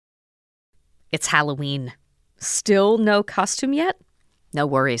It's Halloween. Still no costume yet? No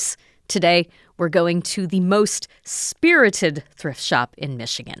worries. Today, we're going to the most spirited thrift shop in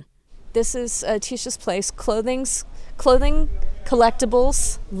Michigan. This is Tisha's place. Clothing,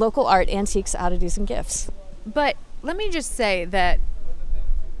 collectibles, local art, antiques, oddities, and gifts. But let me just say that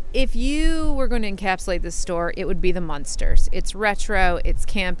if you were going to encapsulate this store, it would be the Munsters. It's retro, it's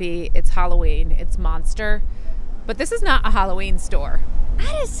campy, it's Halloween, it's monster. But this is not a Halloween store.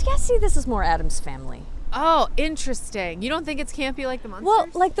 See, this is more Addams Family. Oh, interesting. You don't think it's campy like the Munsters? Well,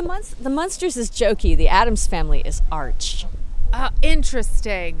 like the Munsters is jokey. The Addams Family is arch.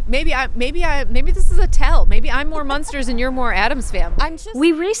 Interesting. Maybe this is a tell. Maybe I'm more Munsters and you're more Addams Family.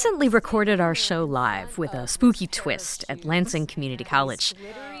 We recently recorded our show live with a spooky twist at Lansing Community College.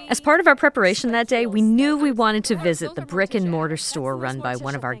 As part of our preparation that day, we knew we wanted to visit the brick-and-mortar store run by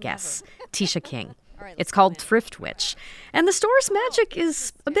one of our guests, Tisha King. It's called Thrift Witch, and the store's magic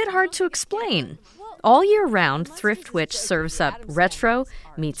is a bit hard to explain. All year round, Thrift Witch serves up retro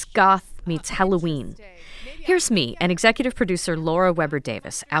meets goth meets Halloween. Here's me and executive producer Laura Weber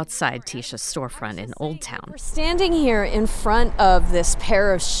Davis outside Tisha's storefront in Old Town. We're standing here in front of this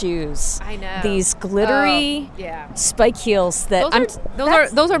pair of shoes. I know. These glittery spike heels that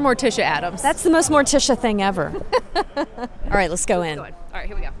those are Morticia Addams. That's the most Morticia thing ever. All right, let's go in. All right,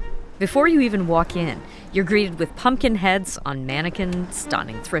 here we go. Before you even walk in, you're greeted with pumpkin heads on mannequins,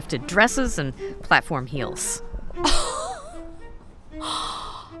 stunning thrifted dresses, and platform heels. Oh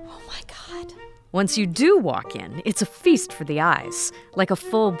my God. Once you do walk in, it's a feast for the eyes, like a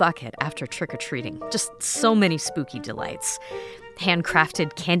full bucket after trick-or-treating. Just so many spooky delights.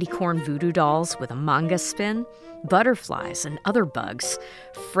 Handcrafted candy corn voodoo dolls with a manga spin, butterflies and other bugs,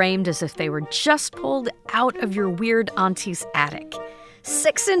 framed as if they were just pulled out of your weird auntie's attic.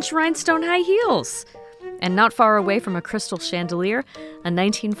 6-inch rhinestone high heels. And not far away from a crystal chandelier, a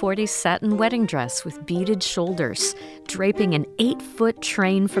 1940s satin wedding dress with beaded shoulders, draping an 8-foot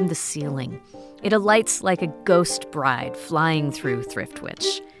train from the ceiling. It alights like a ghost bride flying through Thrift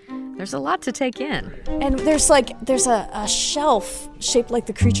Witch. There's a lot to take in. And there's a shelf shaped like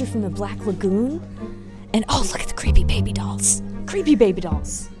the creature from the Black Lagoon. And look at the creepy baby dolls. Creepy baby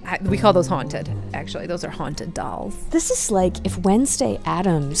dolls. We call those haunted, actually. Those are haunted dolls. This is like if Wednesday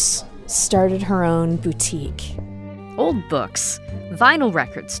Addams started her own boutique. Old books, vinyl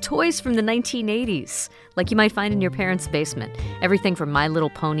records, toys from the 1980s, like you might find in your parents' basement. Everything from My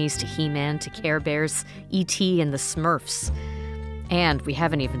Little Ponies to He-Man to Care Bears, E.T. and the Smurfs. And we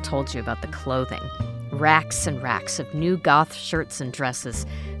haven't even told you about the clothing. Racks and racks of new goth shirts and dresses,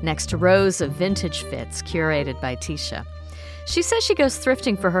 next to rows of vintage fits curated by Tisha. She says she goes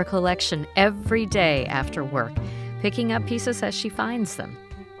thrifting for her collection every day after work, picking up pieces as she finds them.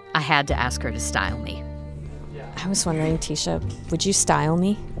 I had to ask her to style me. I was wondering, Tisha, would you style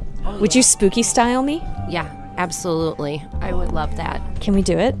me? Would you spooky style me? Yeah, absolutely. I would love that. Can we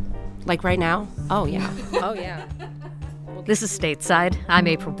do it? Like right now? Oh, yeah. Oh, yeah. This is Stateside. I'm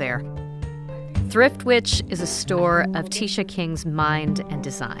April Baer. Thrift Witch is a store of Tisha King's mind and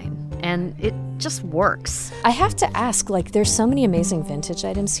design, and it just works. I have to ask, there's so many amazing vintage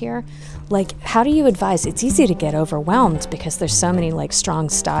items here. How do you advise? It's easy to get overwhelmed because there's so many, strong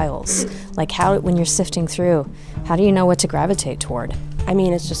styles. When you're sifting through, how do you know what to gravitate toward? I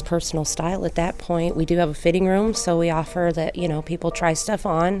mean, it's just personal style at that point. We do have a fitting room, so we offer that, people try stuff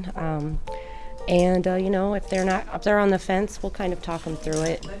on. And if they're on the fence, we'll kind of talk them through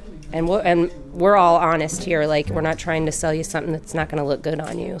it. And we're all honest here. We're not trying to sell you something that's not going to look good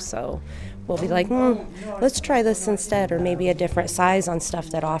on you. So we'll be like, let's try this instead, or maybe a different size on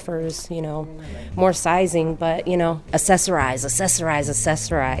stuff that offers, more sizing. But, accessorize.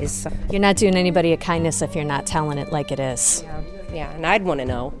 You're not doing anybody a kindness if you're not telling it like it is. Yeah, and I'd want to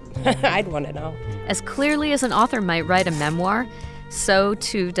know. I'd want to know. As clearly as an author might write a memoir, so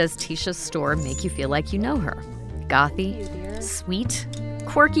too does Tisha's store make you feel like you know her. Gothy, sweet,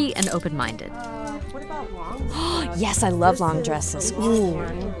 quirky, and open-minded. What about long? Yes, I love long dresses. Ooh,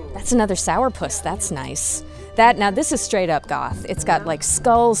 that's another sourpuss. That's nice. Now this is straight up goth. It's got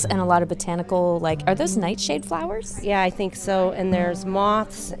skulls and a lot of botanical, are those nightshade flowers? Yeah, I think so. And there's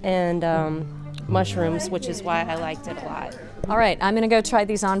moths and mushrooms, which is why I liked it a lot. All right, I'm going to go try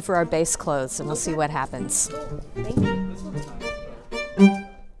these on for our base clothes, and we'll see what happens. Thank you.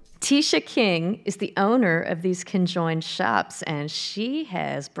 Tisha King is the owner of these conjoined shops, and she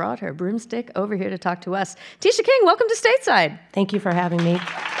has brought her broomstick over here to talk to us. Tisha King, welcome to Stateside. Thank you for having me.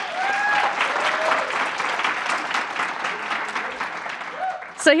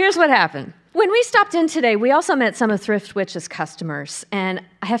 So here's what happened. When we stopped in today, we also met some of Thrift Witch's customers. And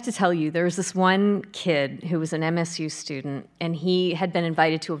I have to tell you, there was this one kid who was an MSU student, and he had been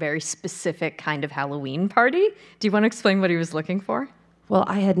invited to a very specific kind of Halloween party. Do you want to explain what he was looking for? Well,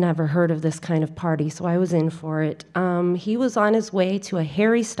 I had never heard of this kind of party, so I was in for it. He was on his way to a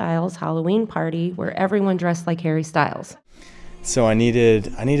Harry Styles Halloween party where everyone dressed like Harry Styles. So I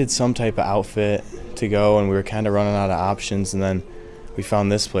needed some type of outfit to go, and we were kind of running out of options, and then we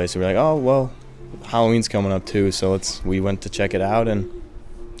found this place. We were like, oh, well, Halloween's coming up too, so we went to check it out, and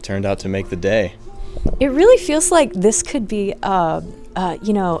it turned out to make the day. It really feels like this could be a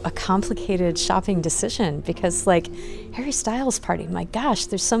complicated shopping decision because, like, Harry Styles party, my gosh,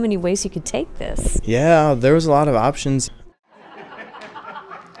 there's so many ways you could take this. Yeah, there was a lot of options.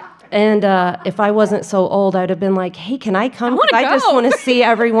 And if I wasn't so old, I'd have been like, hey, can I come? I just want to see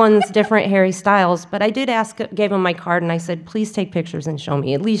everyone's different Harry Styles. But I did gave him my card, and I said, please take pictures and show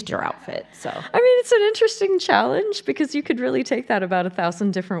me at least your outfit. So I mean, it's an interesting challenge because you could really take that about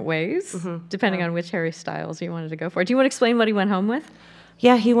 1,000 different ways, depending on which Harry Styles you wanted to go for. Do you want to explain what he went home with?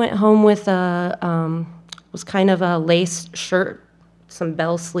 Yeah, he went home with was kind of a lace shirt, some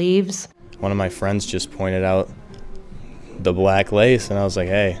bell sleeves. One of my friends just pointed out the black lace, and I was like,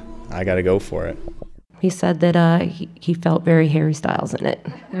 hey, I got to go for it. He said that he felt very Harry Styles in it.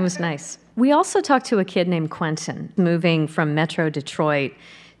 It was nice. We also talked to a kid named Quentin, moving from Metro Detroit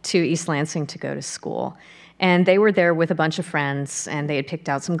to East Lansing to go to school. And they were there with a bunch of friends, and they had picked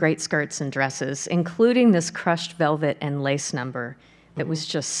out some great skirts and dresses, including this crushed velvet and lace number that was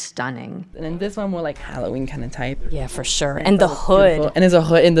just stunning. And then this one more like Halloween kind of type. Yeah, for sure. And the hood. Beautiful. And there's a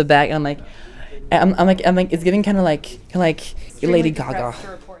hood in the back. And I'm like, it's giving kind of like Lady Gaga.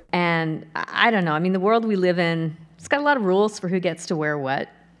 And I don't know. I mean, the world we live in, it's got a lot of rules for who gets to wear what.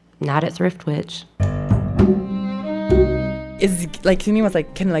 Not at Thrift Witch. It's like, to me, it was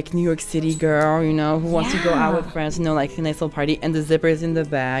like kind of like New York City girl, you know, who wants to go out with friends, you know, like a nice little party, and the zipper is in the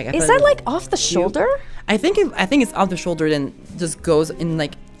bag. Is that like off the shoulder? I think it's off the shoulder, then just goes in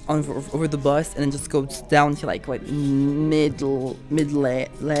like over the bust, and then just goes down to like what mid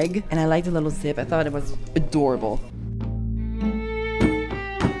leg. And I like the little zip. I thought it was adorable.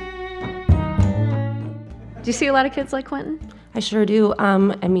 Do you see a lot of kids like Quentin? I sure do. I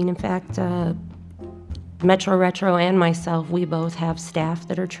mean, in fact, Metro Retro and myself, we both have staff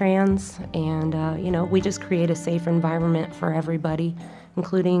that are trans, and we just create a safe environment for everybody,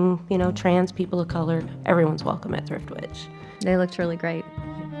 including trans people of color. Everyone's welcome at Thrift Witch. They looked really great.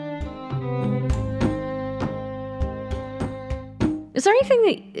 Is there anything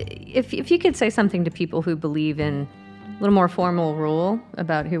that, if you could say something to people who believe in a little more formal rule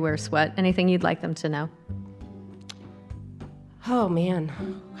about who wears what, anything you'd like them to know? Oh man,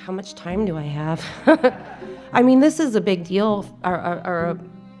 how much time do I have? I mean, this is a big deal, or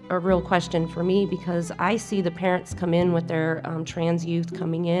a real question for me, because I see the parents come in with their trans youth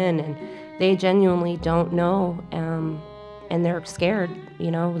coming in, and they genuinely don't know, and they're scared,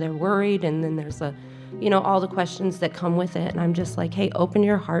 they're worried, and then there's all the questions that come with it, and I'm just like, hey, open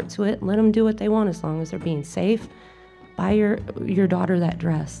your heart to it, let them do what they want as long as they're being safe. Buy your daughter that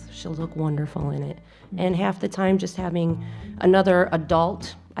dress. She'll look wonderful in it. And half the time just having another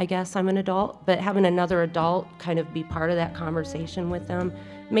adult, I guess I'm an adult, but having another adult kind of be part of that conversation with them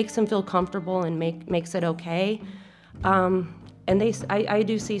makes them feel comfortable and makes it okay. And I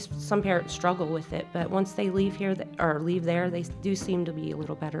do see some parents struggle with it, but once they leave here or leave there, they do seem to be a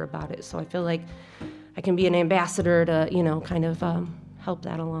little better about it. So I feel like I can be an ambassador to, kind of help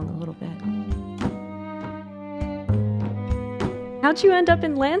that along a little bit. How'd you end up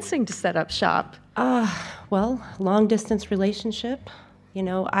in Lansing to set up shop? Well, long distance relationship.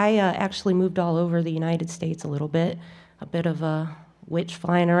 I actually moved all over the United States a bit of a witch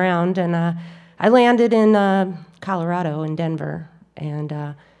flying around, and I landed in Colorado, in Denver,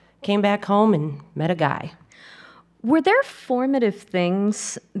 and came back home and met a guy. Were there formative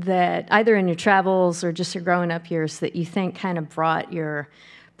things that either in your travels or just your growing up years that you think kind of brought your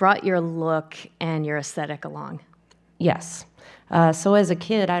look and your aesthetic along? Yes. So as a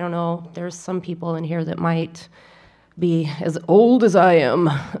kid, I don't know, there's some people in here that might be as old as I am,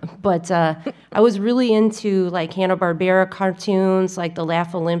 but I was really into like Hanna-Barbera cartoons, like the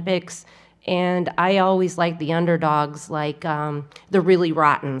Laugh Olympics, and I always liked the underdogs, like the Really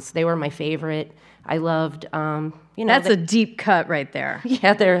Rottens. They were my favorite. I loved, That's a deep cut right there.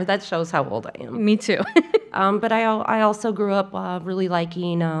 Yeah, that shows how old I am. Me too. But I also grew up really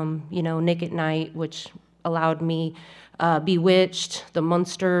liking, Nick at Night, which allowed me Bewitched, the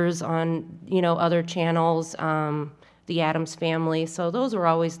Munsters on, other channels. the Addams Family. So those were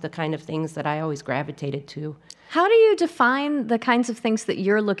always the kind of things that I always gravitated to. How do you define the kinds of things that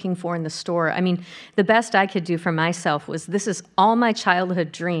you're looking for in the store? I mean, the best I could do for myself was this is all my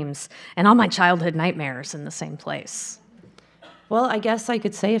childhood dreams and all my childhood nightmares in the same place. Well, I guess I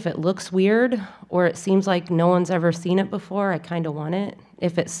could say if it looks weird or it seems like no one's ever seen it before, I kind of want it.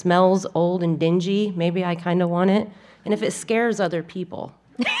 If it smells old and dingy, maybe I kind of want it. And if it scares other people.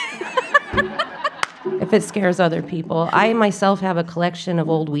 If it scares other people. I myself have a collection of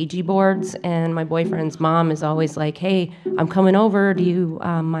old Ouija boards, and my boyfriend's mom is always like, hey, I'm coming over. Do you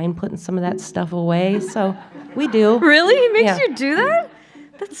mind putting some of that stuff away? So we do. Really? He makes you do that?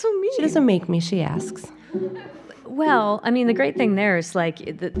 That's so mean. She doesn't make me, she asks. Well, I mean, the great thing there is, like,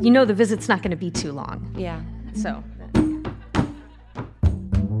 the visit's not going to be too long. Yeah. So...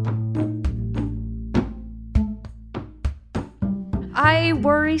 I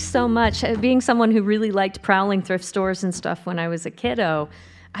worry so much. Being someone who really liked prowling thrift stores and stuff when I was a kiddo,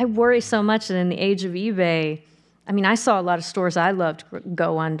 I worry so much that in the age of eBay, I mean, I saw a lot of stores I loved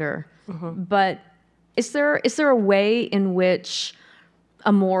go under. Mm-hmm. But is there a way in which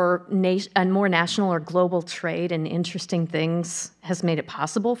a more national or global trade in interesting things has made it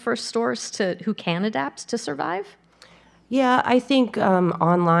possible for stores who can adapt to survive? Yeah, I think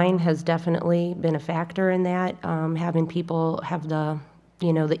online has definitely been a factor in that. Having people have the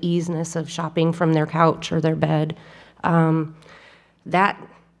easiness of shopping from their couch or their bed. That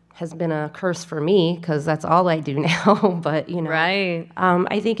has been a curse for me because that's all I do now. But right.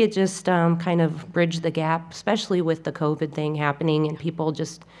 I think it just kind of bridged the gap, especially with the COVID thing happening and people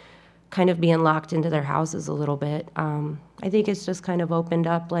just kind of being locked into their houses a little bit. I think it's just kind of opened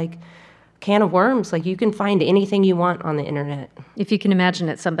up like can of worms. Like you can find anything you want on the internet. If you can imagine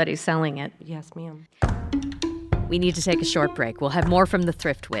it, somebody's selling it. Yes, ma'am. We need to take a short break. We'll have more from the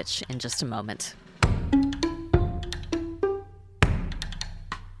Thrift Witch in just a moment.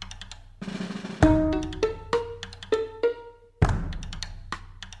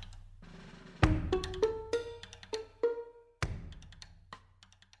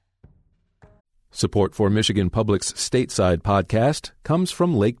 Support for Michigan Public's Stateside podcast comes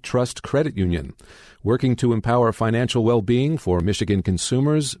from Lake Trust Credit Union, working to empower financial well-being for Michigan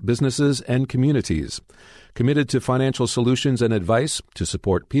consumers, businesses, and communities. Committed to financial solutions and advice to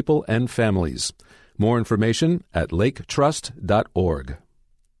support people and families. More information at laketrust.org.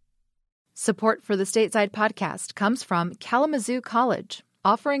 Support for the Stateside podcast comes from Kalamazoo College,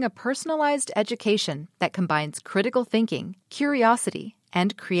 offering a personalized education that combines critical thinking, curiosity,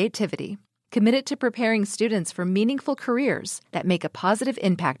 and creativity. Committed to preparing students for meaningful careers that make a positive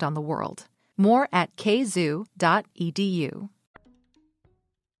impact on the world. More at kzoo.edu.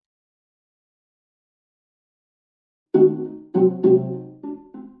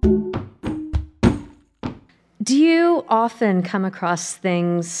 Do you often come across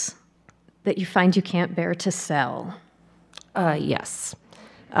things that you find you can't bear to sell? Yes.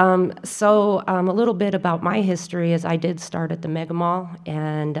 So a little bit about my history is I did start at the Mega Mall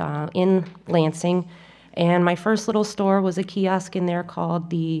and in Lansing, and my first little store was a kiosk in there called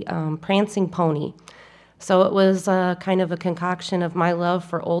the Prancing Pony. So it was kind of a concoction of my love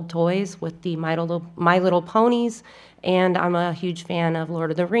for old toys with the My Little Ponies, and I'm a huge fan of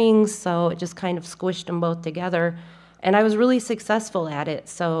Lord of the Rings, so it just kind of squished them both together. And I was really successful at it.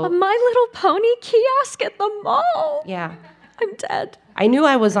 So a My Little Pony kiosk at the mall? Yeah. I'm dead. I knew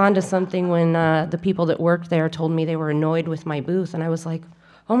I was onto something when the people that worked there told me they were annoyed with my booth, and I was like,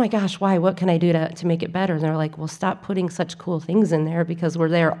 oh my gosh, why? What can I do to make it better? And they're like, well, stop putting such cool things in there because we're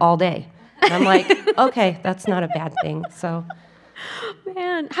there all day. And I'm like, okay, that's not a bad thing. So,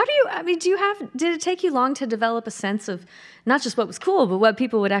 man, did it take you long to develop a sense of not just what was cool, but what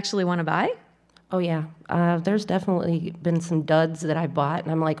people would actually want to buy? Oh, yeah. There's definitely been some duds that I bought,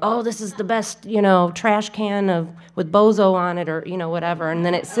 and I'm like, oh, this is the best, trash can with Bozo on it or, whatever. And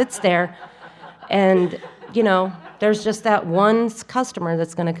then it sits there, and, there's just that one customer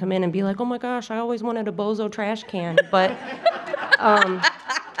that's going to come in and be like, oh, my gosh, I always wanted a Bozo trash can. But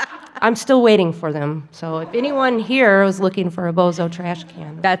I'm still waiting for them. So if anyone here was looking for a Bozo trash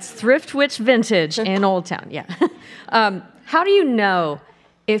can. That's Thrift Witch Vintage in Old Town, yeah. How do you know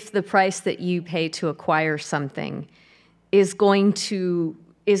if the price that you pay to acquire something is going to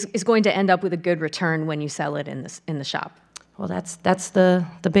end up with a good return when you sell it in the shop? Well, that's the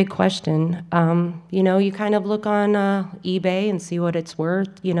big question. You kind of look on eBay and see what it's worth.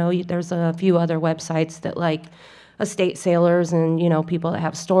 There's a few other websites that like estate sailors and people that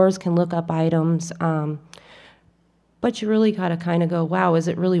have stores can look up items. But you really got to kind of go, wow, is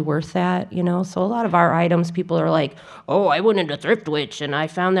it really worth that? You know, so a lot of our items, people are like, oh, I went into Thrift Witch and I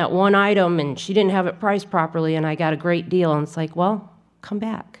found that one item and she didn't have it priced properly and I got a great deal. And it's like, well, come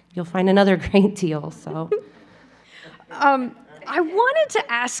back. You'll find another great deal. So, I wanted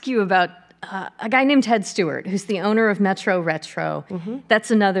to ask you about a guy named Ted Stewart, who's the owner of Metro Retro. Mm-hmm. That's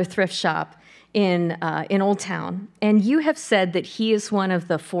another thrift shop in Old Town. And you have said that he is one of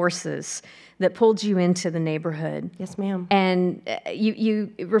the forces that pulled you into the neighborhood. Yes, ma'am. And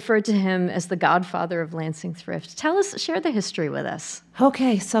you referred to him as the godfather of Lansing thrift. Share the history with us.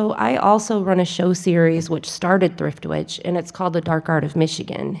 Okay, so I also run a show series which started Thrift Witch, and it's called The Dark Art of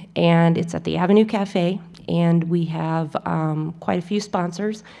Michigan. And it's at the Avenue Cafe, and we have quite a few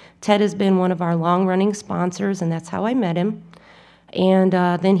sponsors. Ted has been one of our long-running sponsors, and that's how I met him. And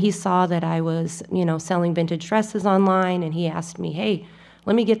then he saw that I was, selling vintage dresses online, and he asked me, hey,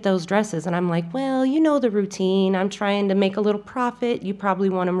 let me get those dresses. And I'm like, well, you know the routine. I'm trying to make a little profit. You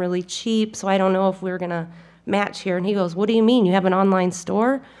probably want them really cheap, so I don't know if we're going to match here. And he goes, what do you mean? You have an online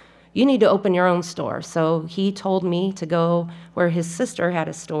store? You need to open your own store. So he told me to go where his sister had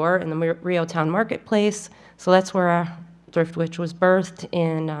a store in the Rio Town Marketplace. So that's where our Thrift Witch was birthed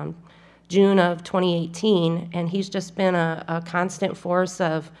in June of 2018. And he's just been a constant force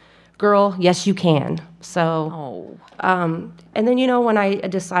of, girl, yes, you can. So, and then, when I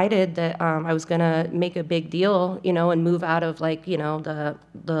decided that I was going to make a big deal, and move out of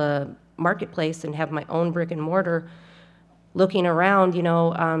the marketplace and have my own brick and mortar, looking around,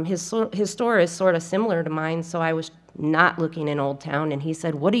 his store is sort of similar to mine. So I was not looking in Old Town. And he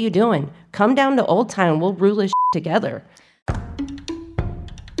said, what are you doing? Come down to Old Town. We'll rule this together.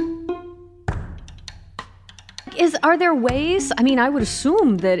 Are there ways, I would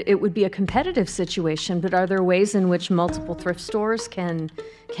assume that it would be a competitive situation, but are there ways in which multiple thrift stores can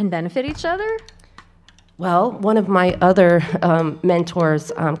benefit each other? Well, one of my other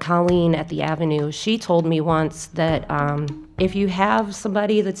mentors, Colleen at the Avenue, she told me once that if you have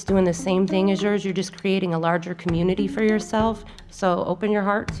somebody that's doing the same thing as yours, you're just creating a larger community for yourself. So open your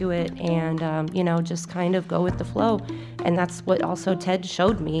heart to it and, just kind of go with the flow. And that's what also Ted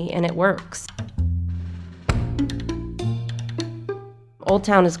showed me, and it works. Old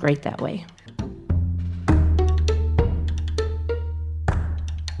Town is great that way.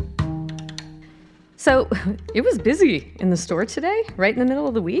 So it was busy in the store today, right in the middle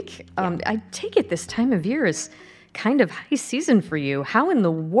of the week. Yeah. I take it this time of year is kind of high season for you. How in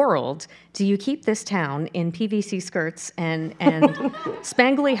the world do you keep this town in PVC skirts and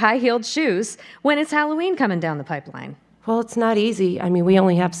spangly high-heeled shoes when it's Halloween coming down the pipeline? Well, it's not easy. We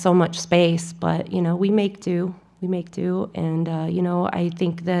only have so much space, but, we make do. We make do, and, I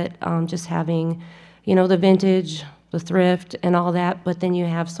think that just having, the vintage, the thrift, and all that, but then you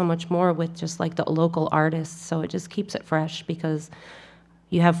have so much more with just like the local artists, so it just keeps it fresh because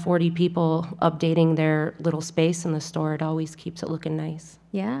you have 40 people updating their little space in the store. It always keeps it looking nice.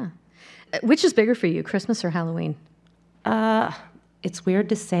 Yeah. Which is bigger for you, Christmas or Halloween? It's weird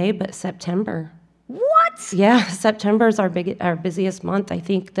to say, but September. What? Yeah, September is our busiest month. I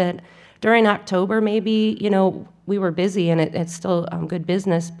think that during October, maybe, we were busy and it's still good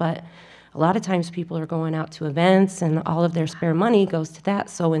business, but a lot of times people are going out to events and all of their spare money goes to that.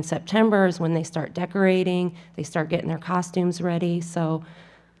 So in September is when they start decorating, they start getting their costumes ready. So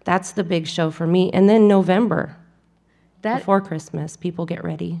that's the big show for me. And then November, before Christmas, people get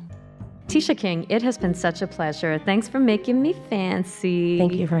ready. Tisha King, it has been such a pleasure. Thanks for making me fancy.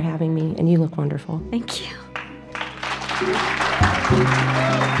 Thank you for having me, and you look wonderful. Thank you.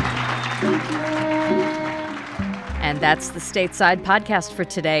 And that's the Stateside Podcast for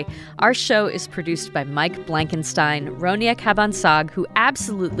today. Our show is produced by Mike Blankenstein, Ronia Kabansag, who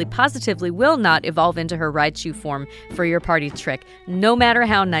absolutely, positively will not evolve into her Raichu form for your party trick, no matter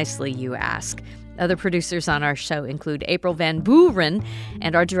how nicely you ask. Other producers on our show include April Van Buren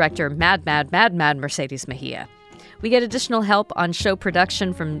and our director, Mad Mercedes Mejia. We get additional help on show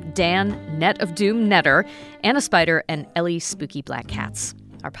production from Dan, Net of Doom Netter, Anna Spider, and Ellie Spooky Black Cats.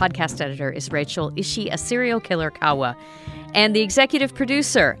 Our podcast editor is Rachel Ishii, a serial killer Kawa. And the executive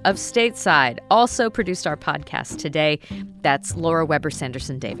producer of Stateside also produced our podcast today. That's Laura Weber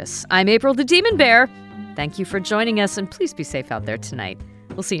Sanderson Davis. I'm April the Demon Bear. Thank you for joining us, and please be safe out there tonight.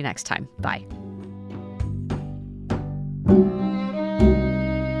 We'll see you next time. Bye.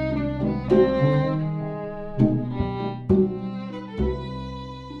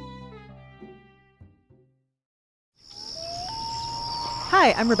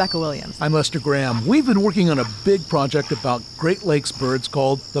 Hi, I'm Rebecca Williams. I'm Lester Graham. We've been working on a big project about Great Lakes birds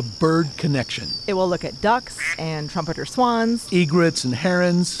called the Bird Connection. It will look at ducks and trumpeter swans, Egrets and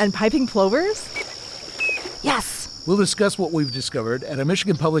herons. And piping plovers. Yes! We'll discuss what we've discovered at a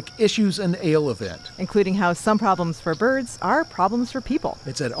Michigan Public Issues and Ale event, including how some problems for birds are problems for people.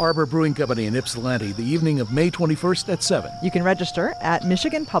 It's at Arbor Brewing Company in Ypsilanti, the evening of May 21st at 7. You can register at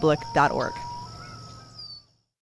michiganpublic.org.